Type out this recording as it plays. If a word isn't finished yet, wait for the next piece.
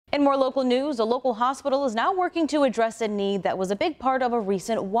In more local news, a local hospital is now working to address a need that was a big part of a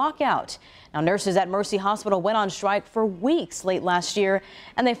recent walkout. Now, nurses at Mercy Hospital went on strike for weeks late last year,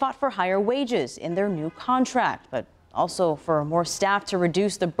 and they fought for higher wages in their new contract, but also for more staff to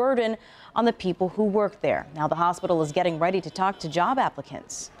reduce the burden on the people who work there. Now, the hospital is getting ready to talk to job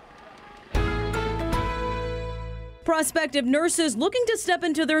applicants. Prospective nurses looking to step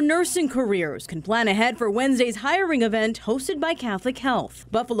into their nursing careers can plan ahead for Wednesday's hiring event hosted by Catholic Health.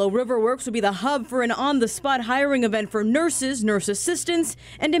 Buffalo RiverWorks will be the hub for an on-the-spot hiring event for nurses, nurse assistants,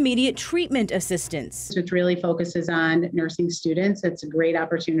 and immediate treatment assistants. It really focuses on nursing students. It's a great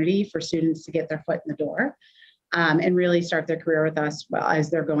opportunity for students to get their foot in the door and really start their career with us as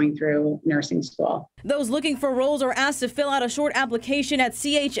they're going through nursing school. Those looking for roles are asked to fill out a short application at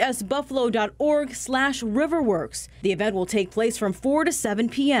chsbuffalo.org/riverworks. The event will take place from 4 to 7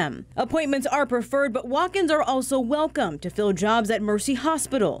 p.m. Appointments are preferred, but walk-ins are also welcome to fill jobs at Mercy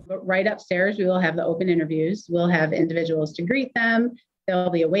Hospital. But right upstairs, we will have the open interviews. We'll have individuals to greet them. There'll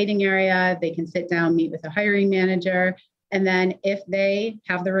be a waiting area. They can sit down, meet with a hiring manager. And then if they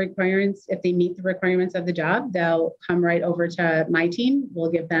have the requirements, if they meet the requirements of the job, they'll come right over to my team.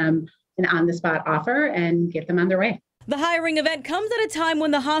 We'll give them an on-the-spot offer and get them on their way. The hiring event comes at a time when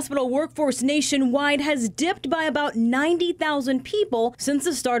the hospital workforce nationwide has dipped by about 90,000 people since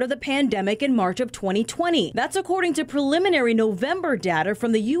the start of the pandemic in March of 2020. That's according to preliminary November data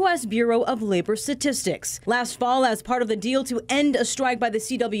from the U.S. Bureau of Labor Statistics. Last fall, as part of the deal to end a strike by the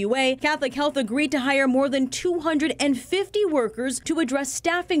CWA, Catholic Health agreed to hire more than 250 workers to address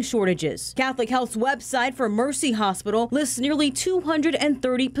staffing shortages. Catholic Health's website for Mercy Hospital lists nearly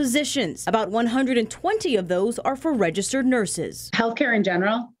 230 positions. About 120 of those are for registered nurses. Healthcare in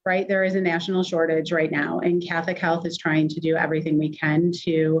general, right? There is a national shortage right now, and Catholic Health is trying to do everything we can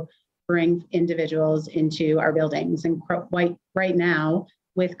to bring individuals into our buildings. And right now,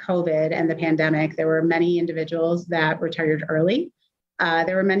 with COVID and the pandemic, there were many individuals that retired early.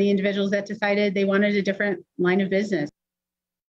 There were many individuals that decided they wanted a different line of business.